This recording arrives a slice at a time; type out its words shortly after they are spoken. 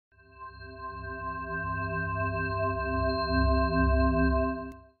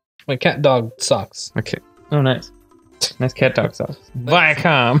My cat dog socks. Okay. Oh, nice. Nice cat dog socks.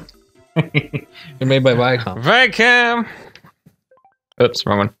 Viacom. They're made by Viacom. Viacom. Oops,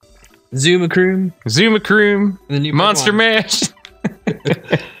 wrong one. Zumacroom. Zumacroom. The new Monster Pokemon. Mash.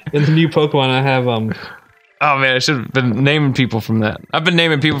 In the new Pokemon, I have Oh man, I should have been naming people from that. I've been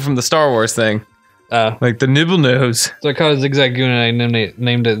naming people from the Star Wars thing. Like the Nibble Nose. So I called it Zigzagoon and I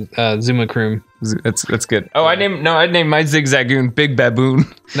named it Zumacroom. That's good. Oh, I named my Zigzagoon Big Baboon.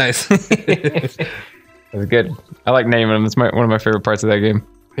 Nice. That's good. I like naming them. It's one of my favorite parts of that game.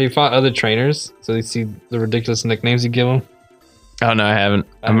 Have you fought other trainers so you see the ridiculous nicknames you give them? Oh no, I haven't.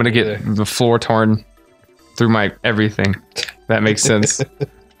 I'm gonna get the floor torn through my everything. That makes sense.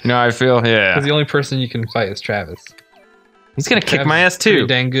 You know how I feel? Yeah. Because the only person you can fight is Travis. He's gonna kick Travis my ass is pretty too.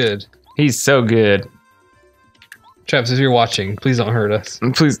 dang good. He's so good. Travis, if you're watching, please don't hurt us.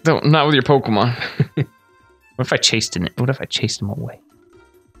 And please don't, not with your Pokemon. What if I chased him? What if I chased him away?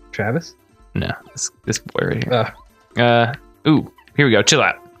 Travis? No, this boy right here. Ooh, here we go. Chill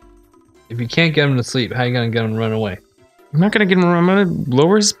out. If you can't get him to sleep, how are you gonna get him to run away? I'm not gonna get him. I'm gonna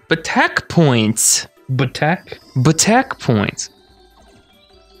lower his attack points. Batak? Attack points.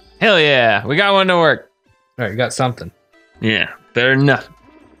 Hell yeah, we got one to work. All right, you got something. Yeah, better than nothing.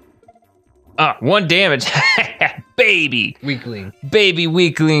 Ah, 1 damage. Baby. Weakling. Baby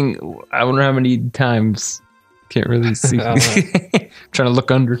weakling. I wonder how many times. Can't really see. Trying to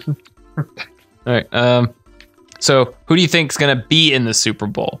look under. All right. So who do you think's gonna be in the Super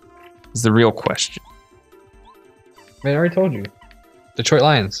Bowl? Is the real question. Man, I already told you. Detroit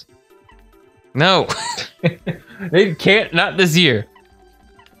Lions. No. They can't. Not this year.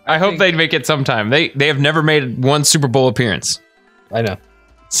 I hope they'd make it sometime. They have never made one Super Bowl appearance. I know.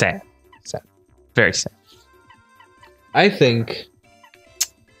 Sad. Sad. Very sad. I think.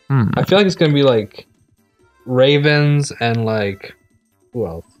 I feel like it's gonna be like Ravens and like who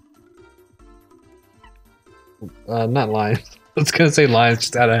else? Not Lions. I was gonna say Lions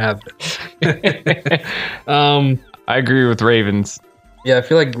just out of habit. I agree with Ravens. Yeah, I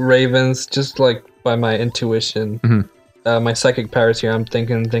feel like Ravens, just like by my intuition, my psychic powers here. I'm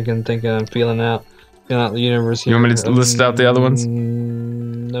thinking. I'm feeling out the universe here. You want me to list out the other ones?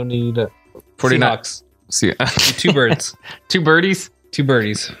 No need. 49. Seahawks. See, 2 birds. 2 birdies. 2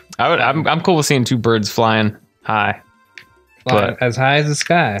 birdies. I'm cool with seeing 2 birds flying high. Flying as high as the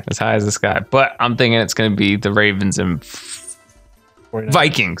sky. As high as the sky. But I'm thinking it's going to be the Ravens and 49.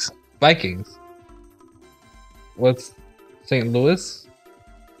 Vikings. Vikings. What's St. Louis?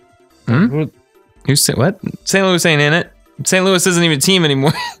 Who's what? St. Louis ain't in it. St. Louis isn't even a team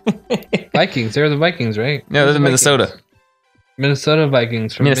anymore. Vikings. They're the Vikings, right? No, they're the Minnesota. Minnesota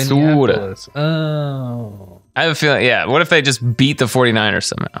Vikings from Minneapolis. Oh. I have a feeling, yeah. What if they just beat the 49ers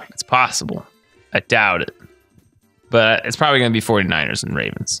somehow? It's possible. I doubt it. But it's probably going to be 49ers and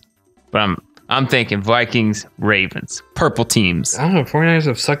Ravens. But I'm thinking Vikings, Ravens, purple teams. I don't know. 49ers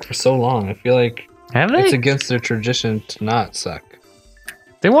have sucked for so long. I feel like have they? It's against their tradition to not suck.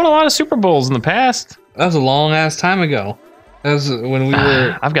 They won a lot of Super Bowls in the past. That was a long ass time ago. That was when we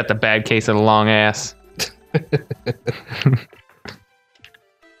were. I've got the bad case of the long ass.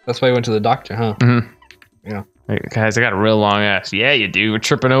 That's why you went to the doctor, huh? Yeah. Hey, guys, I got a real long ass. Yeah, you do. We're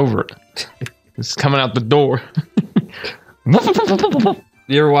tripping over it. It's coming out the door.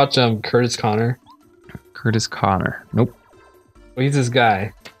 You ever watch Curtis Connor? Curtis Connor. Nope. Well, he's this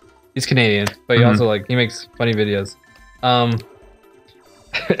guy. He's Canadian, but he also he makes funny videos.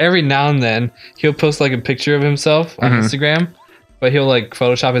 Every now and then he'll post like a picture of himself on Instagram, but he'll like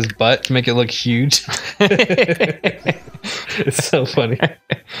Photoshop his butt to make it look huge. It's so funny.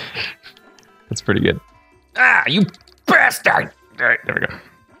 That's pretty good. Ah, you bastard! All right, there we go.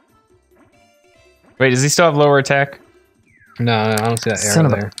 Wait, does he still have lower attack? No, I don't see that Son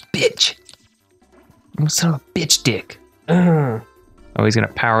arrow of there. a bitch. Son of a bitch dick. Oh, he's gonna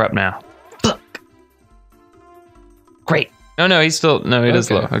power up now. Fuck. Great. Oh no, he's still he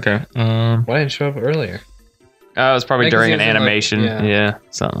does low. Okay. Why didn't it show up earlier? Oh, it was probably during an animation. Like, yeah,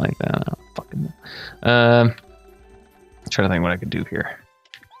 something like that. I don't fucking know. I'm trying to think what I could do here.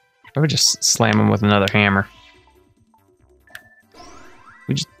 I would just slam him with another hammer.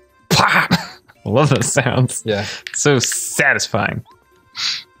 We just pop. I love those sounds. Yeah. So satisfying.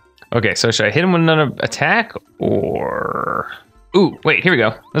 Okay, so should I hit him with another attack or? Ooh, wait, here we go.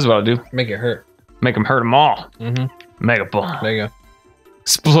 This is what I'll do. Make it hurt. Make him hurt them all. Mega bomb. There you go.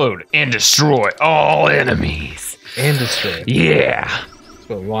 Explode and destroy all enemies. And destroy. Yeah. That's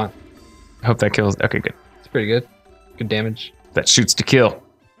what we want. I hope that kills. Okay, good. It's pretty good. Good damage. That shoots to kill.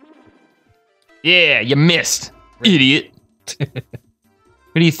 Yeah, you missed, idiot. Who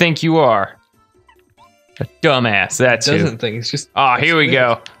do you think you are? A dumbass. That's Doesn't who. think it's just. Oh, here we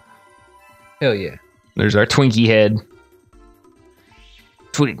go. Hell yeah. There's our Twinkie head.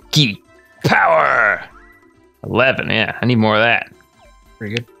 Twinkie power. 11. Yeah, I need more of that.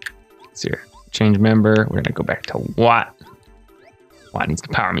 Pretty good. Let's see here. Change member. We're gonna go back to Watt. Watt needs to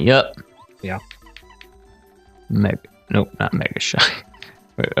power me up. Yeah. Mega. Nope, not Mega Shot.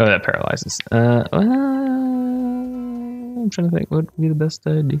 Oh, that paralyzes. I'm trying to think what would be the best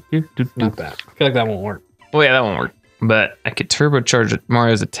idea. Not bad. I feel like that won't work. Oh yeah, that won't work. But I could turbocharge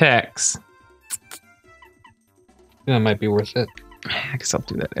Mario's attacks. That might be worth it. I guess I'll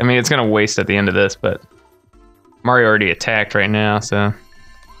do that. I mean, it's gonna waste at the end of this, but Mario already attacked right now, so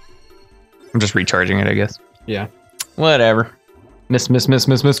I'm just recharging it, I guess. Yeah. Whatever. Miss. Hell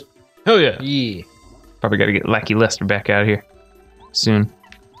yeah. Yeah. Probably got to get Lackey Lester back out of here soon.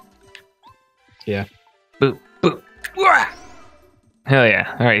 Yeah. Boop. Wah! Hell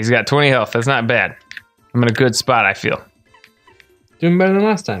yeah. All right, he's got 20 health. That's not bad. I'm in a good spot, I feel. Doing better than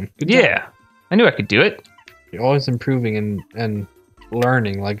last time. Good job. Yeah. I knew I could do it. You're always improving and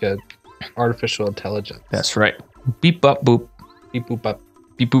learning like a artificial intelligence. That's right. Beep up boop. Beep boop up.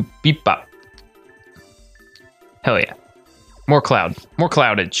 Beep boop beep bop. Hell yeah. More cloud. More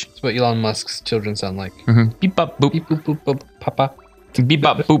cloudage. That's what Elon Musk's children sound like. Mm-hmm. Beep up boop. Beep boop boop boop papa. Beep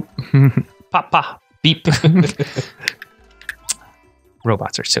up boop. Papa. Beep.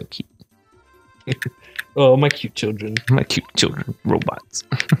 Robots are so cute. Oh, my cute children. My cute children. Robots.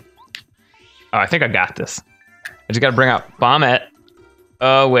 Oh, I think I got this. I just gotta bring out Bombette.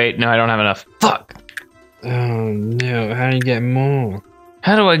 Oh, wait. No, I don't have enough. Fuck. Oh, no. How do you get more?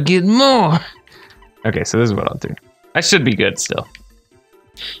 How do I get more? Okay, so this is what I'll do. I should be good still.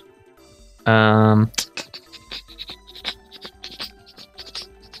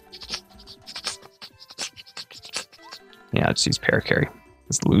 Yeah, I'll just use Paracarry.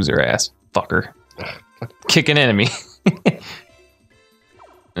 This loser ass fucker. Kick an enemy.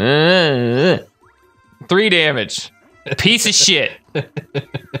 3 damage. Piece of shit.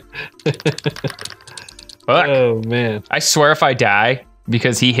 Fuck. Oh, man. I swear if I die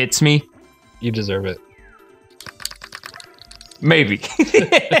because he hits me, You deserve it. maybe.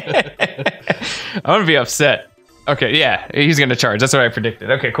 I'm gonna be upset. Okay, yeah, he's gonna charge. That's what I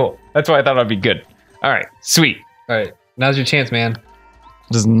predicted. Okay, cool. That's why I thought I'd be good. All right, sweet. All right. Now's your chance, man.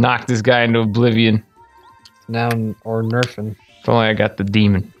 Just knock this guy into oblivion. Now or nerfing. If only I got the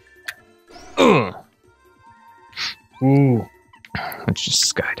demon. Ugh. Ooh. Let's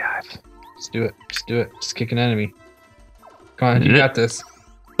just skydive. Just do it. Just do it. Just kick an enemy. Come on, you got this.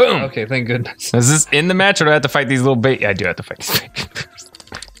 Boom. Okay, thank goodness. Is this in the match or do I have to fight these little bait? Yeah, I do have to fight these bait.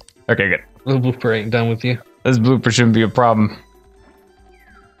 Okay, good. Little blooper ain't done with you. This blooper shouldn't be a problem.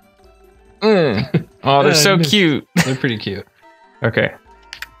 Oh, they're so cute. They're pretty cute. Okay.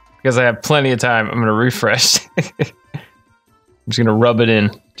 Because I have plenty of time, I'm gonna refresh. I'm just gonna rub it in.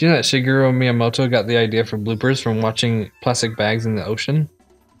 Do you know that Shigeru Miyamoto got the idea for bloopers from watching plastic bags in the ocean?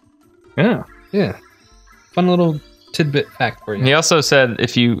 Yeah. Yeah. Fun little tidbit fact for you. He also said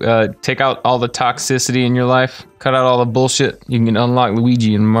if you take out all the toxicity in your life, cut out all the bullshit, you can unlock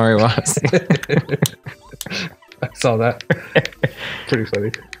Luigi and Mario Odyssey. I saw that. Pretty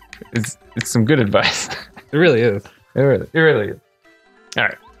funny. It's some good advice. It really is. It really is. All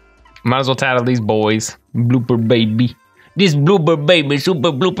right. Might as well title these boys Blooper Baby. This blooper baby,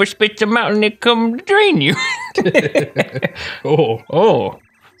 super blooper, spits them out and they come drain you. Oh.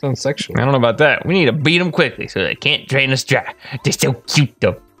 Sounds sexual. I don't know about that. We need to beat them quickly so they can't drain us dry. They're so cute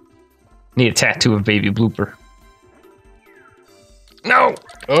though. Need a tattoo of baby blooper. No!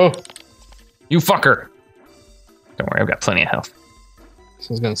 Oh. You fucker. Don't worry, I've got plenty of health. This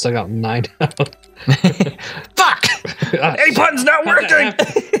one's gonna suck out 9 health. Fuck! A-Pun's not working!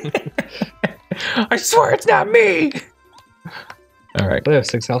 I swear it's not me! Alright. They have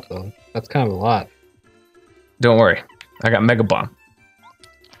 6 health though. That's kind of a lot. Don't worry. I got Mega Bomb.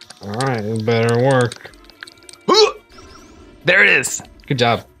 Alright, it better work. There it is! Good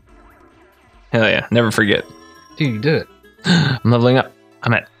job. Hell yeah, never forget. Dude, you did it. I'm leveling up.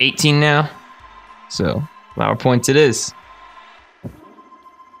 I'm at 18 now. So, flower points it is.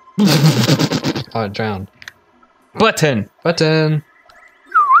 Oh, it drowned. Button! Button!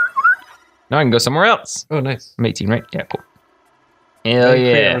 Now I can go somewhere else. Oh, nice. I'm 18, right? Yeah, cool. Hell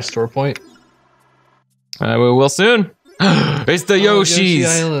Create a yeah. restore point. We will soon. It's the Yoshis. Yoshi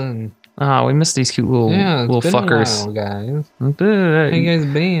Island. Oh, we missed these cute little fuckers. A while, guys. How How you guys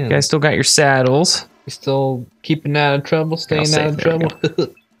been? You guys still got your saddles. You still keeping out of trouble, staying out of trouble?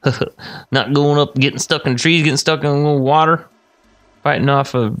 Not going up, getting stuck in trees, getting stuck in a little water. Fighting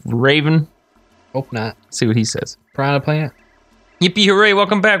off a raven. Hope not. See what he says. Piranha plant. Yippee hooray,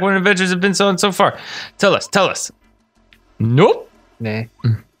 welcome back. What adventures have been so far? Tell us. Nope. Nah.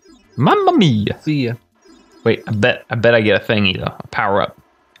 Mamma mia. See ya. Wait, I bet I get a thingy though. A power up.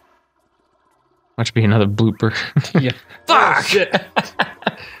 Watch be another blooper. Yeah. Fuck! Oh, shit.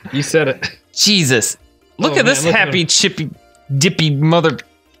 You said it. Jesus. Look at this look at happy, him. chippy, dippy mother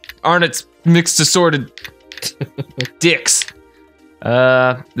Arnott's mixed assorted dicks.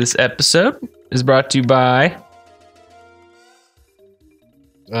 This episode is brought to you by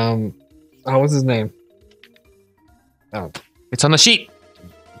what's his name? Oh. It's on the sheet.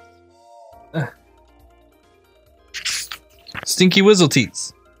 Stinky Whizzle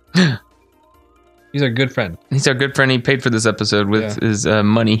Teats. He's our good friend. He's our good friend. He paid for this episode with his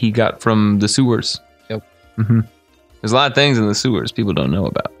money he got from the sewers. Yep. There's a lot of things in the sewers people don't know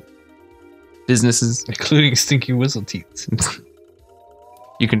about. Businesses. Including Stinky Whizzle Teats.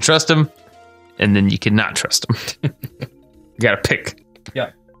 You can trust them, and then you cannot trust them. You gotta pick.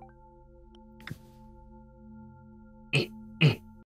 Yeah.